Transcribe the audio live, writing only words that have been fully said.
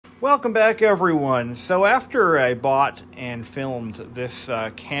Welcome back, everyone. So after I bought and filmed this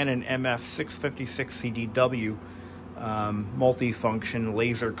Canon MF656 CDW multifunction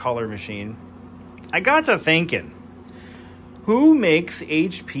laser color machine, I got to thinking, who makes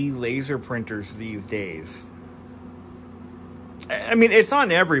HP laser printers these days? I mean, it's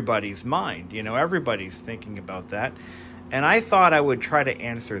on everybody's mind, you know, everybody's thinking about that. And I thought I would try to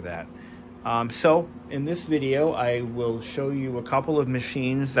answer that. So in this video, I will show you a couple of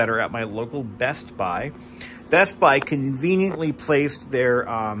machines that are at my local Best Buy. Best Buy conveniently placed their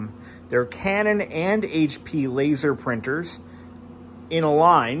Canon and HP laser printers in a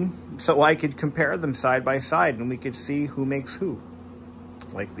line so I could compare them side by side and we could see who makes who.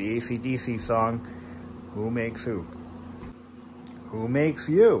 Like the AC/DC song, who makes who? Who makes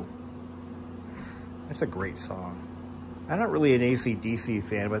you? That's a great song. I'm not really an AC/DC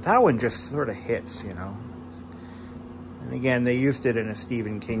fan, but that one just sort of hits, you know. And again, they used it in a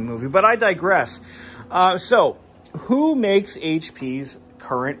Stephen King movie, but I digress. So, who makes HP's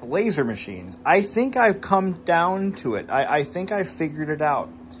current laser machines? I think I've come down to it. I think I've figured it out.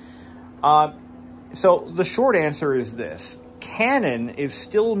 So, the short answer is this. Canon is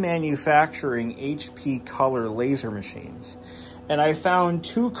still manufacturing HP color laser machines. And I found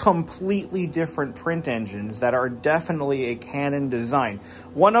two completely different print engines that are definitely a Canon design.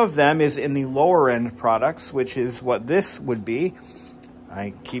 One of them is in the lower end products, which is what this would be.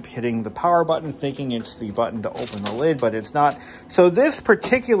 I keep hitting the power button thinking it's the button to open the lid, but it's not. So this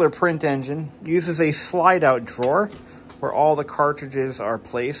particular print engine uses a slide out drawer where all the cartridges are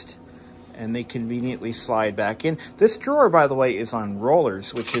placed and they conveniently slide back in. This drawer, by the way, is on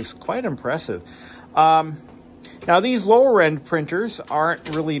rollers, which is quite impressive. Now, these lower-end printers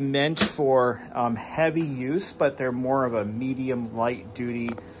aren't really meant for heavy use, but they're more of a medium,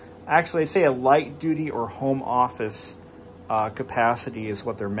 light-duty. Actually, I'd say a light-duty or home office capacity is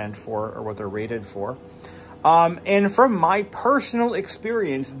what they're meant for, or what they're rated for. And from my personal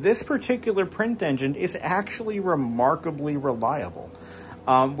experience, this particular print engine is actually remarkably reliable.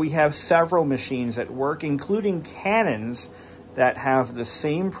 We have several machines that work, including Canons that have the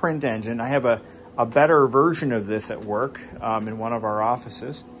same print engine. I have a better version of this at work in one of our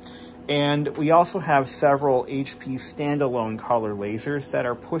offices. And we also have several HP standalone color lasers that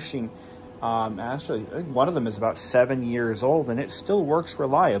are pushing, actually, I think one of them is about 7 years old and it still works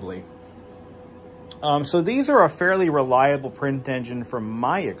reliably. So these are a fairly reliable print engine from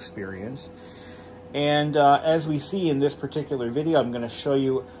my experience. And as we see in this particular video, I'm going to show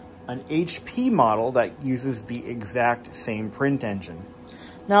you an HP model that uses the exact same print engine.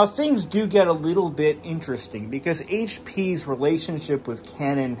 Now, things do get a little bit interesting because HP's relationship with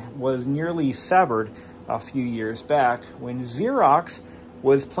Canon was nearly severed a few years back when Xerox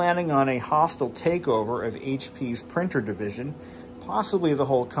was planning on a hostile takeover of HP's printer division, possibly the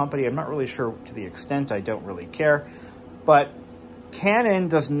whole company. I'm not really sure to the extent. I don't really care. But Canon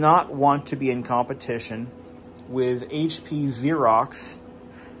does not want to be in competition with HP Xerox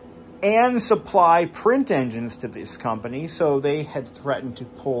and supply print engines to this company, so they had threatened to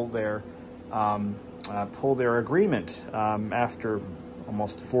pull their agreement after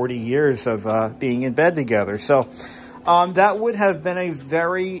almost 40 years of being in bed together. So that would have been a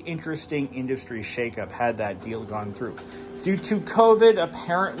very interesting industry shakeup had that deal gone through. Due to COVID,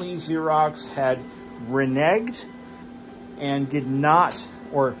 apparently Xerox had reneged and did not,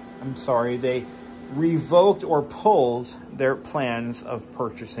 or I'm sorry, they revoked or pulled their plans of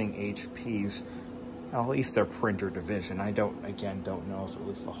purchasing HP's, well, at least their printer division. I don't know if it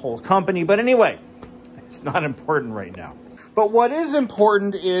was the whole company, but anyway, it's not important right now. But what is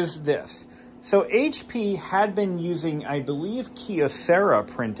important is this. So HP had been using, I believe, Kyocera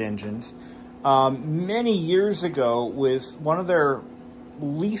print engines many years ago with one of their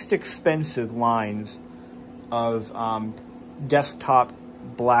least expensive lines of desktop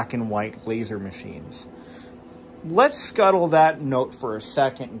black and white laser machines. Let's scuttle that note for a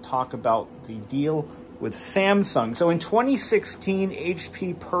second and talk about the deal with Samsung. So in 2016,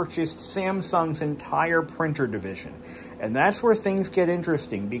 HP purchased Samsung's entire printer division. And that's where things get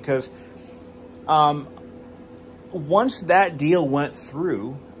interesting because once that deal went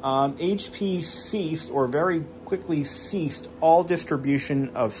through, HP ceased, or very quickly ceased, all distribution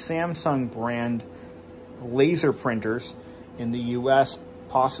of Samsung brand laser printers in the US,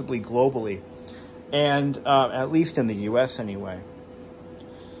 possibly globally, and at least in the US anyway.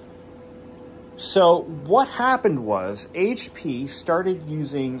 So what happened was HP started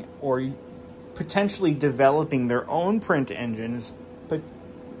using or potentially developing their own print engines, but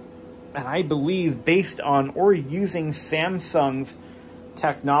and I believe based on or using Samsung's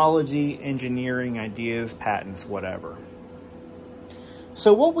technology, engineering, ideas, patents, whatever.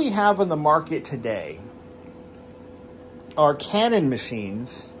 So what we have on the market today are Canon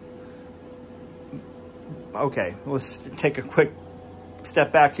machines. Okay, let's take a quick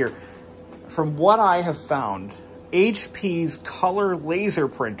step back here. From what I have found, HP's color laser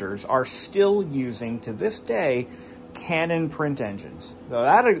printers are still using, to this day, Canon print engines. So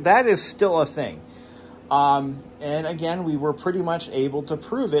that is still a thing. And again, we were pretty much able to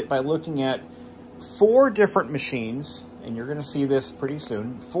prove it by looking at 4 different machines, and you're going to see this pretty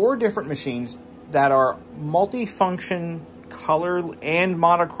soon, 4 different machines that are multifunction color and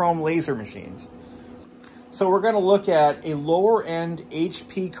monochrome laser machines. So we're going to look at a lower end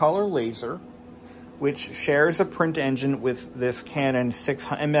HP color laser, which shares a print engine with this Canon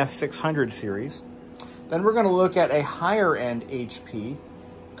MF600 series. Then we're going to look at a higher end HP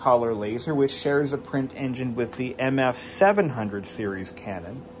color laser, which shares a print engine with the MF700 series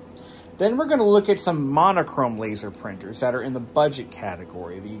Canon. Then we're going to look at some monochrome laser printers that are in the budget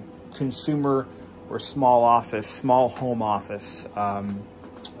category, the consumer or small office, small home office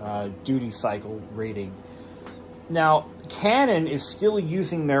duty cycle rating. Now, Canon is still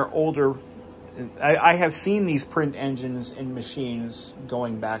using their older, I have seen these print engines in machines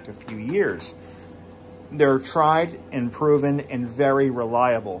going back a few years. They're tried and proven and very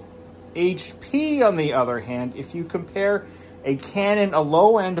reliable. HP, on the other hand, if you compare a Canon, a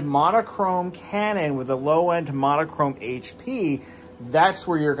low-end monochrome Canon with a low-end monochrome HP, that's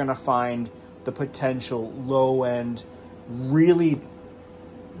where you're going to find the potential low-end, really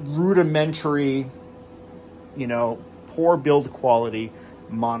rudimentary, you know, poor build quality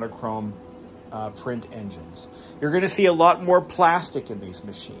monochrome print engines. You're going to see a lot more plastic in these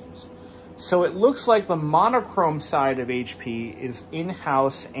machines. So it looks like the monochrome side of HP is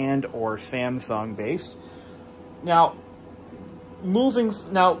in-house and or Samsung based. Now,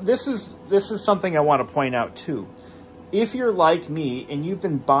 this is something I want to point out too. If you're like me and you've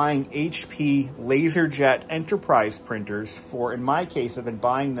been buying HP LaserJet enterprise printers for, in my case, I've been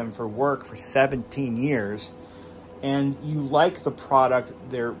buying them for work for 17 years, and you like the product,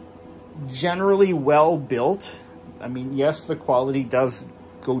 they're generally well built. I mean, yes, the quality does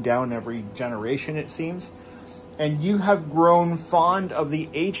go down every generation, it seems. And you have grown fond of the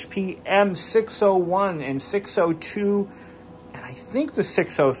HP M601 and 602, and I think the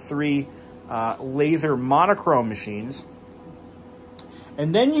 603 laser monochrome machines.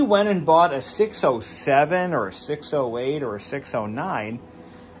 And then you went and bought a 607 or a 608 or a 609,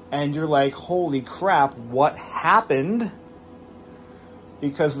 and you're like, holy crap, what happened?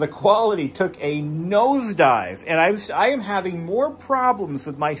 Because the quality took a nosedive. And I am having more problems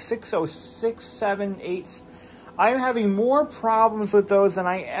with my 606, 7, 8s. I'm having more problems with those than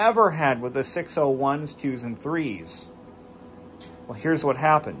I ever had with the 601s, 2s, and 3s. Well, here's what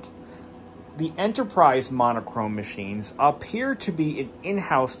happened. The enterprise monochrome machines appear to be an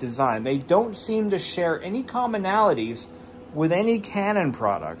in-house design. They don't seem to share any commonalities with any Canon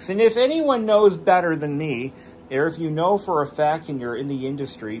products. And if anyone knows better than me, or if you know for a fact and you're in the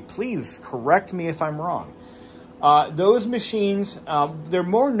industry, please correct me if I'm wrong. Those machines, they're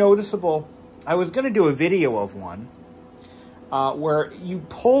more noticeable. I was going to do a video of one where you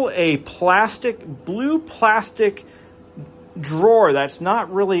pull a blue plastic drawer that's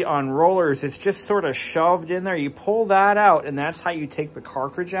not really on rollers. It's just sort of shoved in there. You pull that out, and that's how you take the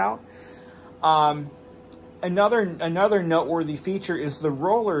cartridge out. Another noteworthy feature is the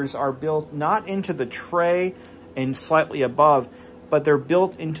rollers are built not into the tray and slightly above, but they're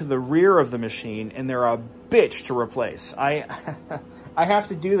built into the rear of the machine, and they're a bitch to replace. I have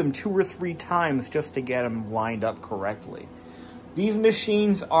to do them 2 or 3 times just to get them lined up correctly. These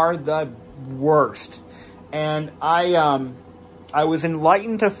machines are the worst, and I was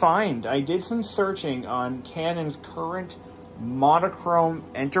enlightened to find, I did some searching on Canon's current monochrome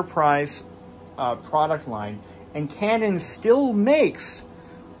enterprise product line, and Canon still makes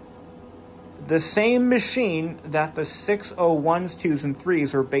the same machine that the 601s, 2s, and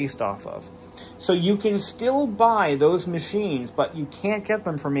 3s are based off of. So you can still buy those machines, but you can't get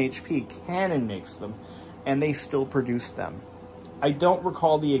them from HP. Canon makes them, and they still produce them. I don't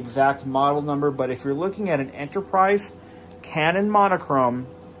recall the exact model number, but if you're looking at an enterprise Canon monochrome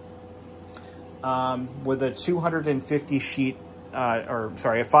with a 250 sheet,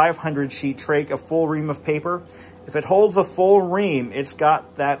 a 500 sheet tray, a full ream of paper, if it holds a full ream, it's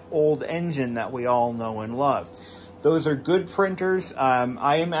got that old engine that we all know and love. Those are good printers.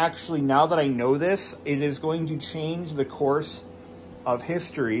 I am actually, now that I know this, it is going to change the course of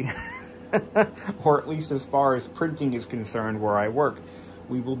history, or at least as far as printing is concerned where I work.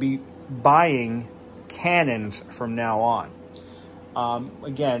 We will be buying Canons from now on.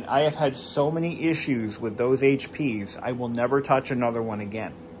 Again, I have had so many issues with those HPs, I will never touch another one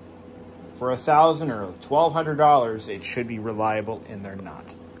again. For $1,000 or $1,200, it should be reliable, and they're not.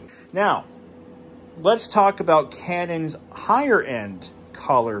 Now, let's talk about Canon's higher end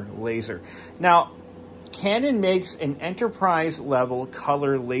color laser. Now, Canon makes an enterprise level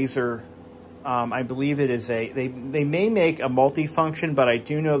color laser. I believe it is they may make a multifunction, but I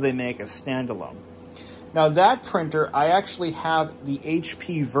do know they make a standalone. Now that printer, I actually have the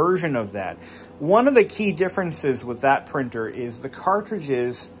HP version of that. One of the key differences with that printer is the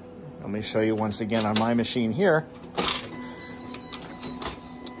cartridges. Let me show you once again on my machine here.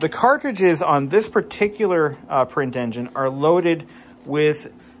 The cartridges on this particular print engine are loaded with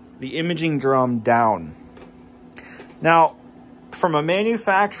the imaging drum down. Now, from a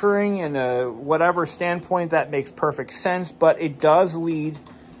manufacturing and a whatever standpoint, that makes perfect sense, but it does lead,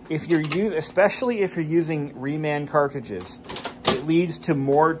 especially if you're using reman cartridges, it leads to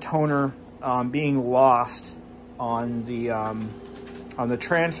more toner being lost on the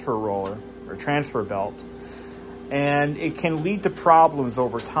transfer roller or transfer belt, and it can lead to problems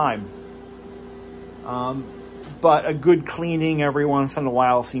over time. But a good cleaning every once in a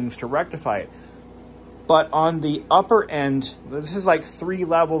while seems to rectify it. But on the upper end, this is like 3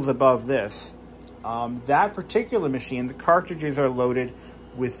 levels above this, that particular machine, the cartridges are loaded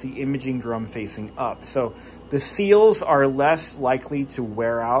with the imaging drum facing up. So the seals are less likely to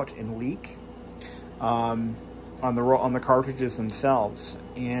wear out and leak on the cartridges themselves.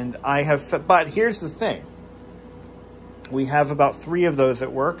 And but here's the thing. We have about 3 of those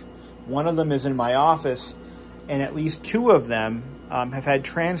at work. One of them is in my office, and at least 2 of them have had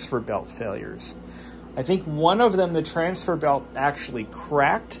transfer belt failures. I think one of them, the transfer belt actually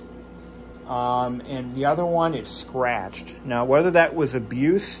cracked, and the other one, it scratched. Now, whether that was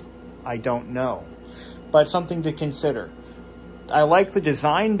abuse, I don't know, but something to consider. I like the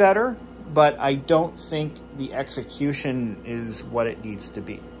design better, but I don't think the execution is what it needs to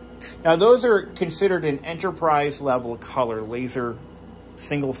be. Now, those are considered an enterprise level color laser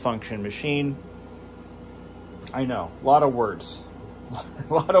single function machine. I know, a lot of words.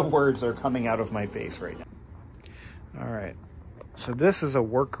 A lot of words are coming out of my face right now. All right, so this is a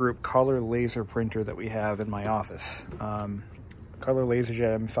work group color laser printer that we have in my office. Color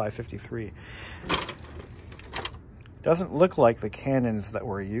LaserJet M553. Doesn't look like the Canons that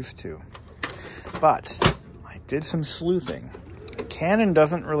we're used to, but I did some sleuthing. Canon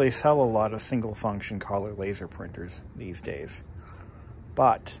doesn't really sell a lot of single function color laser printers these days.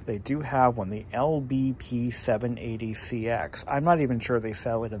 But they do have one, the LBP780CX. I'm not even sure they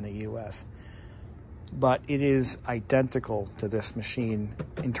sell it in the US. But it is identical to this machine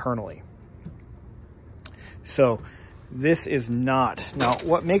internally. So this is not... Now,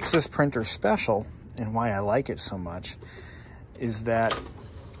 what makes this printer special, and why I like it so much, is that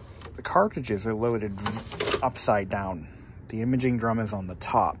the cartridges are loaded upside down. The imaging drum is on the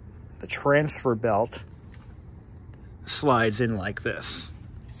top. The transfer belt slides in like this,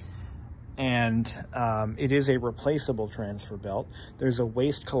 and it is a replaceable transfer belt. There's a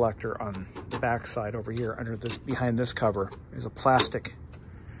waste collector on the back side over here under this, behind this cover. There's a plastic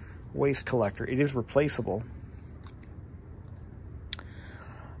waste collector. It is replaceable,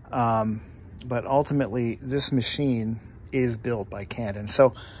 but ultimately this machine is built by Canon.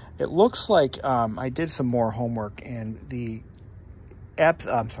 So it looks like I did some more homework, and the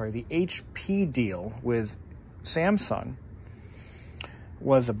HP deal with Samsung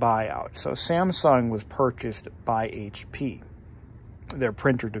was a buyout. So Samsung was purchased by HP, their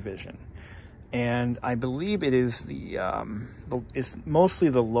printer division, and I believe it is it's mostly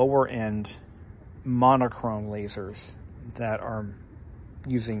the lower end monochrome lasers that are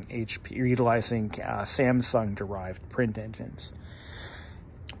using HP, utilizing Samsung derived print engines.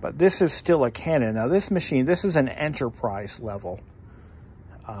 But this is still a Canon. Now this machine, this is an enterprise level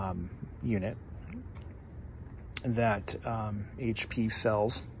unit that HP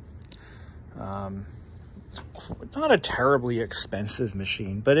sells. Not a terribly expensive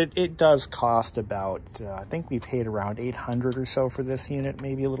machine, but it does cost about, I think we paid around $800 or so for this unit,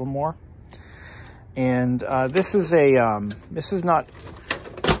 maybe a little more. And this is not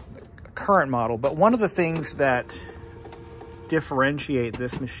a current model, but one of the things that differentiate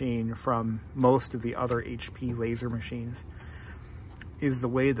this machine from most of the other HP laser machines is the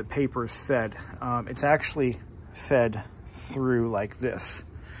way the paper is fed. It's actually fed through like this,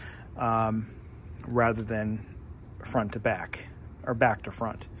 rather than front to back or back to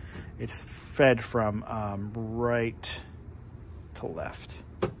front. It's fed from right to left.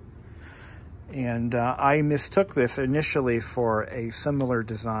 And I mistook this initially for a similar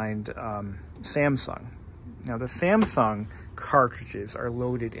designed Samsung Now the Samsung cartridges are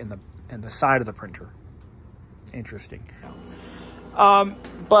loaded in the side of the printer. Interesting.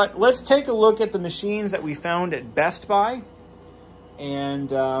 But let's take a look at the machines that we found at Best Buy.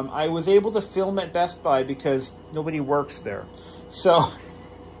 And I was able to film at Best Buy because nobody works there. So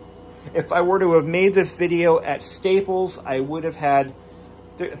if I were to have made this video at Staples, I would have had...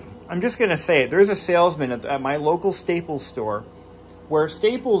 I'm just going to say it. There's a salesman at my local Staples store where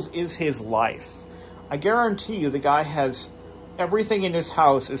Staples is his life. I guarantee you the guy has everything in his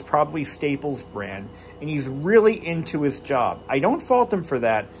house is probably Staples brand, and he's really into his job. I don't fault him for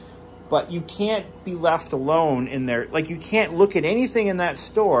that, but you can't be left alone in there. Like, you can't look at anything in that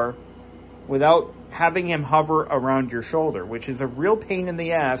store without having him hover around your shoulder, which is a real pain in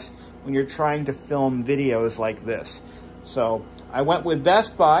the ass when you're trying to film videos like this. So I went with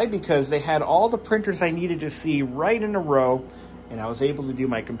Best Buy because they had all the printers I needed to see right in a row, and I was able to do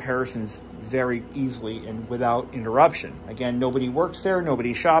my comparisons very easily and without interruption. Again, nobody works there,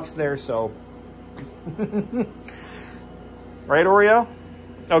 nobody shops there, so... Right, Oreo?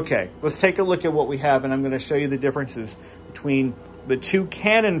 Okay, let's take a look at what we have, and I'm going to show you the differences between the two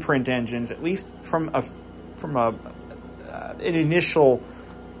Canon print engines, at least from an initial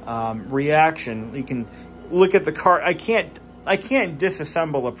reaction. You can look at the card. I can't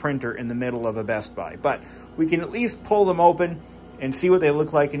disassemble a printer in the middle of a Best Buy, but we can at least pull them open and see what they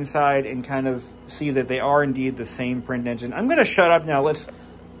look like inside and kind of see that they are indeed the same print engine. I'm going to shut up now. Let's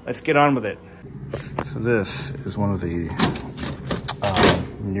get on with it. So this is one of the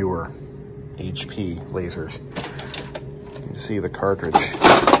newer HP lasers. You can see the cartridge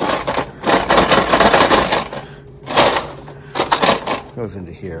goes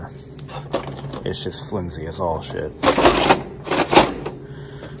into here. It's just flimsy as all shit.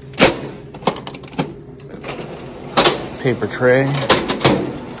 Paper tray,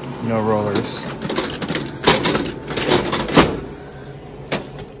 no rollers.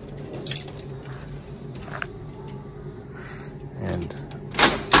 And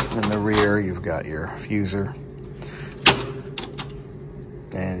in the rear, you've got your fuser.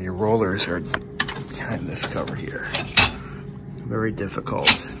 And your rollers are behind this cover here. Very difficult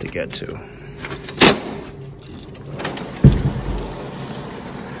to get to.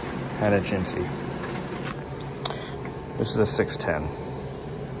 Kind of chintzy. This is a 610.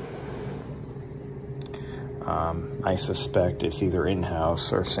 I suspect it's either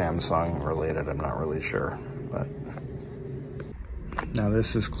in-house or Samsung related. I'm not really sure, but now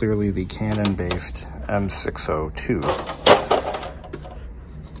this is clearly the Canon-based M602.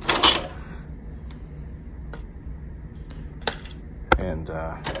 And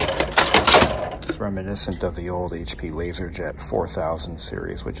it's reminiscent of the old HP LaserJet 4000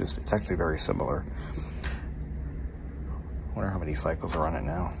 series, which is, it's actually very similar. Wonder how many cycles are on it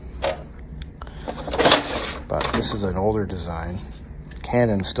now. But this is an older design.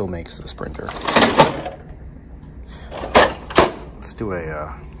 Canon still makes this printer. Let's do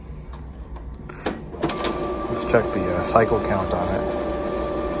a, let's check the cycle count on it.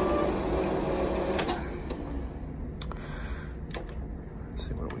 Let's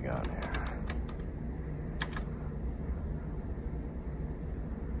see what we got here.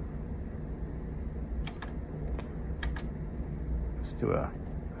 Let's do a,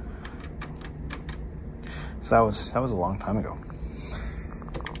 so that was a long time ago.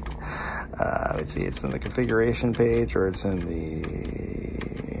 Let's see, it's in the configuration page, or it's in the,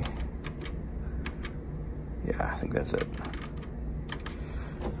 yeah, I think that's it.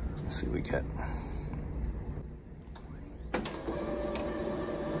 Let's see what we get.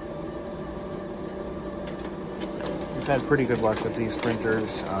 We've had pretty good luck with these printers.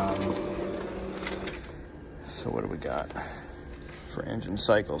 So what do we got for engine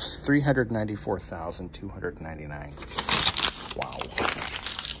cycles? 394,299. Wow.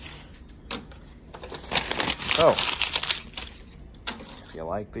 So, if you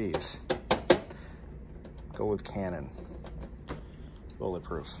like these, go with Canon.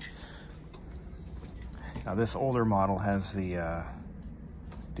 Bulletproof. Now this older model has the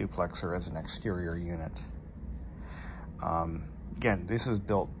duplexer as an exterior unit. Again, this is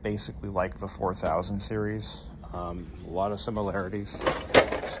built basically like the 4000 series. A lot of similarities,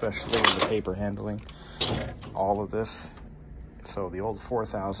 especially in the paper handling. All of this. So the old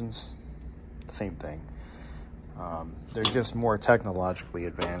 4000s, same thing. They're just more technologically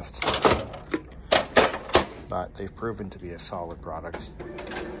advanced, but they've proven to be a solid product.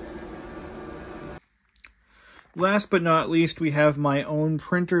 Last but not least, we have my own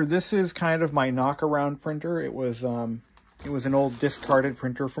printer. This is kind of my knock-around printer. It was an old discarded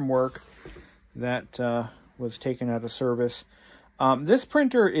printer from work that was taken out of service. This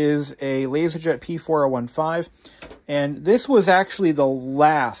printer is a LaserJet P4015, and this was actually the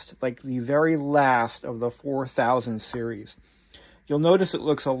last, like the very last of the 4000 series. You'll notice it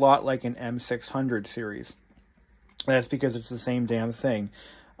looks a lot like an M600 series. That's because it's the same damn thing.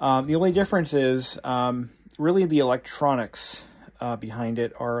 The only difference is really the electronics behind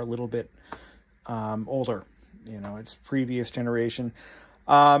it are a little bit older. You know, it's previous generation.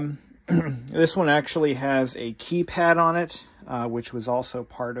 This one actually has a keypad on it, which was also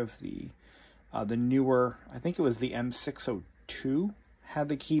part of the newer, I think it was the M602 had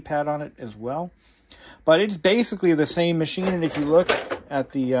the keypad on it as well. But it's basically the same machine, and if you look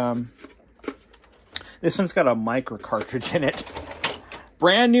at the, this one's got a micro cartridge in it.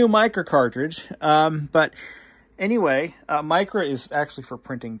 Brand new micro cartridge. But anyway, micro is actually for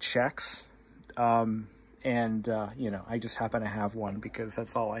printing checks. You know, I just happen to have one because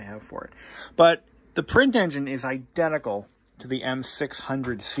that's all I have for it. But the print engine is identical to the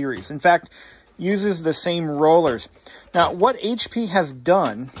M600 series. In fact, uses the same rollers. Now, what HP has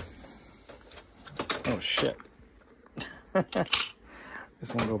done... Oh, shit.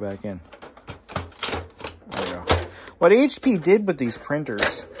 This one go back in. There we go. What HP did with these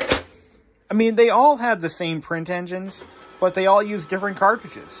printers... I mean, they all have the same print engines, but they all use different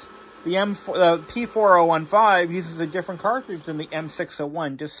cartridges. The P4015 uses a different cartridge than the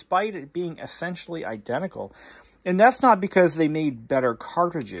M601, despite it being essentially identical. And that's not because they made better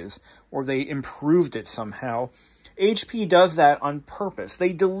cartridges or they improved it somehow. HP does that on purpose.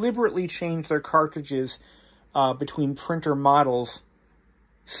 They deliberately change their cartridges between printer models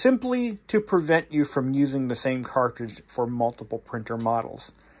simply to prevent you from using the same cartridge for multiple printer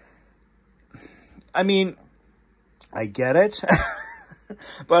models. I mean, I get it.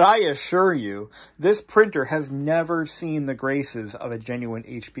 But I assure you, this printer has never seen the graces of a genuine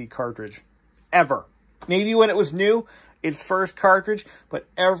HP cartridge. Ever. Maybe when it was new, its first cartridge, but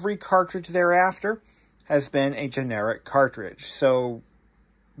every cartridge thereafter has been a generic cartridge. So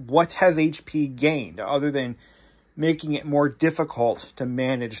what has HP gained other than making it more difficult to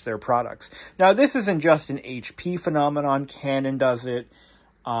manage their products? Now, this isn't just an HP phenomenon. Canon does it.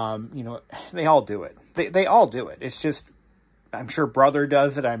 You know, they all do it. They all do it. It's just... I'm sure Brother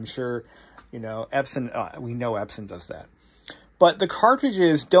does it. I'm sure, you know, Epson, we know Epson does that. But the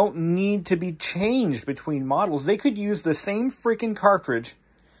cartridges don't need to be changed between models. They could use the same freaking cartridge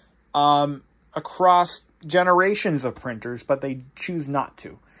across generations of printers, but they choose not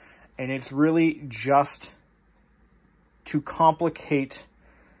to. And it's really just to complicate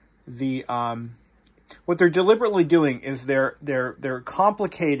the... what they're deliberately doing is they're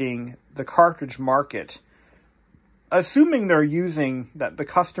complicating the cartridge market, assuming they're using, that the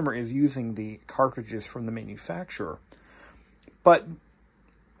customer is using the cartridges from the manufacturer. But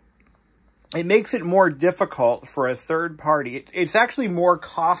it makes it more difficult for a third party. It's actually more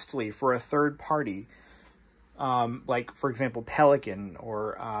costly for a third party, like, for example, Pelican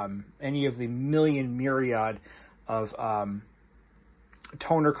or any of the myriad of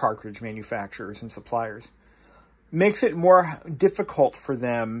toner cartridge manufacturers and suppliers. Makes it more difficult for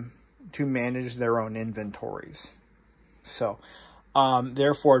them to manage their own inventories. So,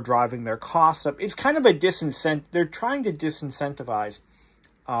 therefore, driving their costs up. It's kind of a disincentive. They're trying to disincentivize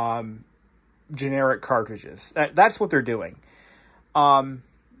generic cartridges. That's what they're doing.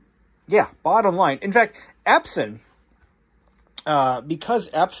 Yeah, bottom line. In fact, Epson, because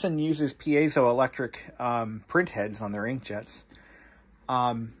Epson uses piezoelectric print heads on their inkjets,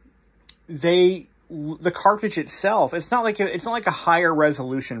 the cartridge itself, it's not like a higher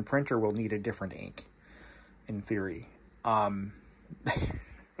resolution printer will need a different ink, in theory.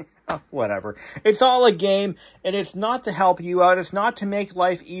 Whatever. It's all a game, and it's not to help you out. It's not to make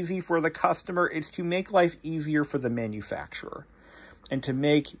life easy for the customer. It's to make life easier for the manufacturer and to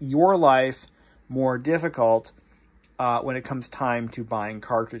make your life more difficult when it comes time to buying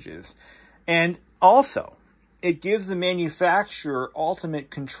cartridges. And also, it gives the manufacturer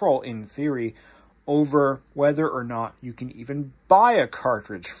ultimate control, in theory, over whether or not you can even buy a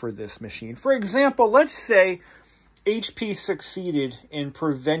cartridge for this machine. For example, let's say HP succeeded in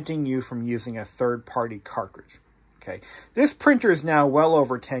preventing you from using a third-party cartridge. Okay, this printer is now well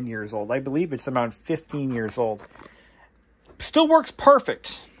over 10 years old. I believe it's around 15 years old. Still works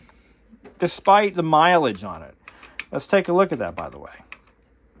perfect, despite the mileage on it. Let's take a look at that, by the way.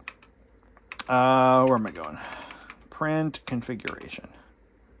 Where am I going? Print configuration.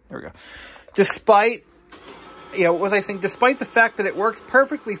 There we go. Despite... what was I saying? Despite the fact that it works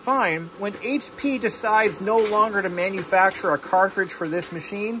perfectly fine, when HP decides no longer to manufacture a cartridge for this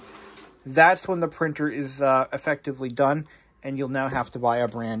machine, that's when the printer is effectively done, and you'll now have to buy a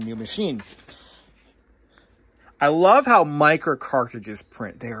brand new machine. I love how micro cartridges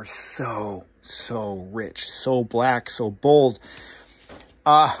print. They are so rich, so black, so bold.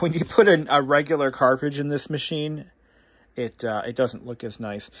 When you put a regular cartridge in this machine, it doesn't look as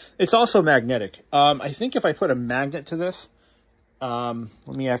nice. It's also magnetic. I think if I put a magnet to this, let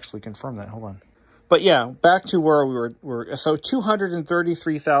me actually confirm that. Hold on. But yeah, back to where we were. So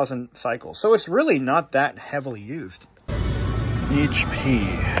 233,000 cycles. So it's really not that heavily used. HP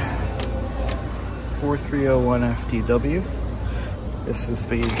 4301 FDW. This is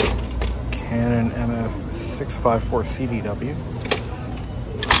the Canon MF654 CDW.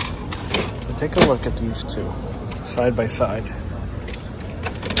 So take a look at these two side by side.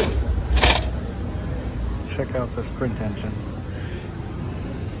 Check out this print engine.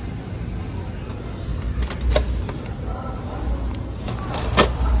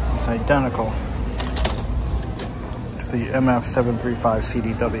 It's identical to the MF735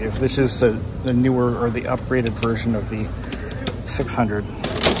 CDW. This is the newer or the upgraded version of the 600.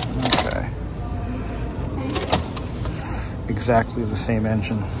 Okay. Exactly the same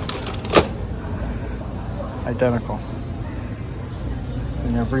engine. Identical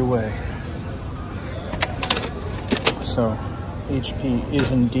in every way. So HP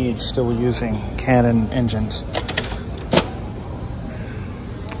is indeed still using Canon engines,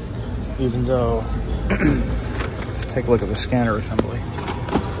 even though let's take a look at the scanner assembly.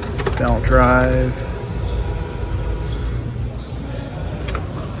 Belt drive,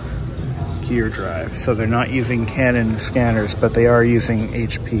 gear drive. So they're not using Canon scanners, but they are using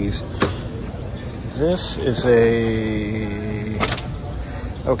HP's. This is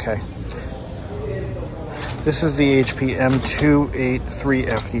okay. This is the HP M283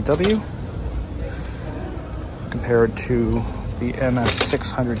 FDW compared to the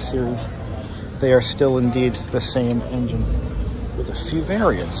MS600 series. They are still indeed the same engine with a few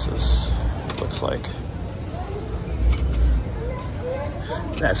variances, looks like.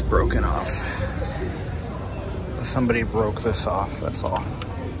 That's broken off. Somebody broke this off, that's all.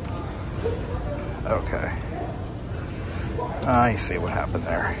 Okay. I see what happened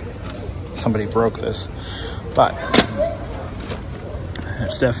there. Somebody broke this. But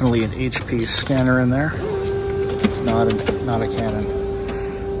it's definitely an HP scanner in there, not a Canon.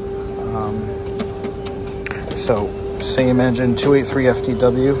 So same engine, 283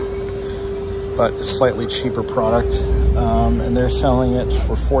 FDW, but a slightly cheaper product, and they're selling it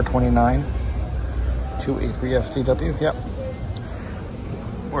for $429. 283 FDW, yep.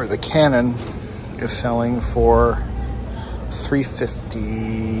 Where the Canon is selling for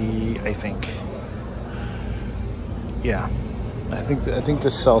 $350, I think. Yeah, I think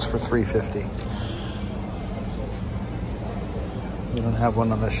this sells for $350. You don't have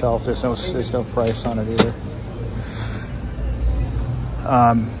one on the shelf. There's no price on it either.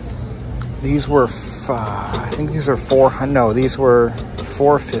 These were I think these are these were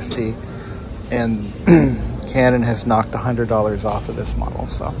 $450, and Canon has knocked $100 off of this model.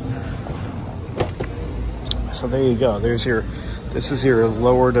 So there you go. This is your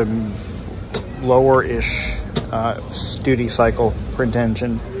lower-ish duty cycle print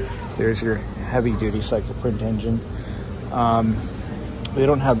engine. There's your heavy duty cycle print engine. They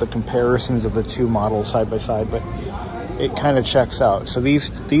don't have the comparisons of the two models side by side, but it kind of checks out. So these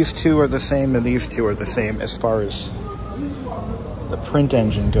two are the same, and these two are the same as far as the print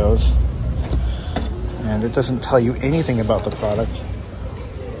engine goes. And it doesn't tell you anything about the product.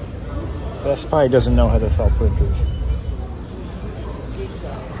 Best Buy doesn't know how to sell printers.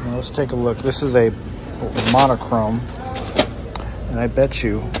 Now let's take a look. This is a monochrome, and I bet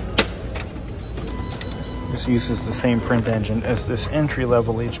you this uses the same print engine as this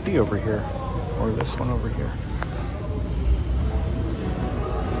entry-level HP over here, or this one over here.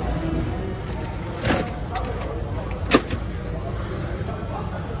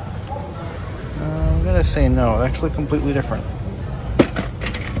 I'm gonna say no, actually completely different.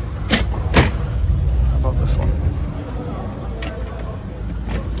 How about this one?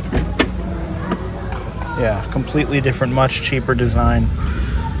 Yeah, completely different, much cheaper design.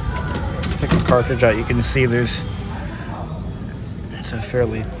 Take the cartridge out, you can see it's a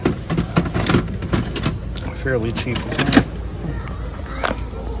fairly cheap design,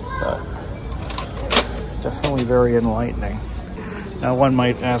 but definitely very enlightening. Now one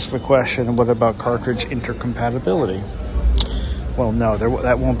might ask the question, what about cartridge intercompatibility? Well, no,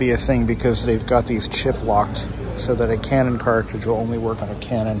 that won't be a thing, because they've got these chip locked so that a Canon cartridge will only work on a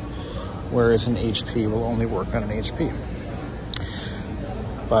Canon, whereas an HP will only work on an HP.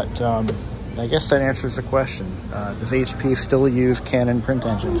 But I guess that answers the question. Does HP still use Canon print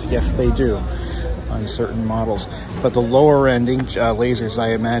engines? Yes, they do. on certain models. But the lower end ink lasers,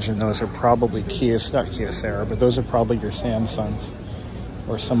 I imagine those are probably not Kyocera, but those are probably your Samsungs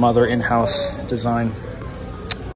or some other in-house design.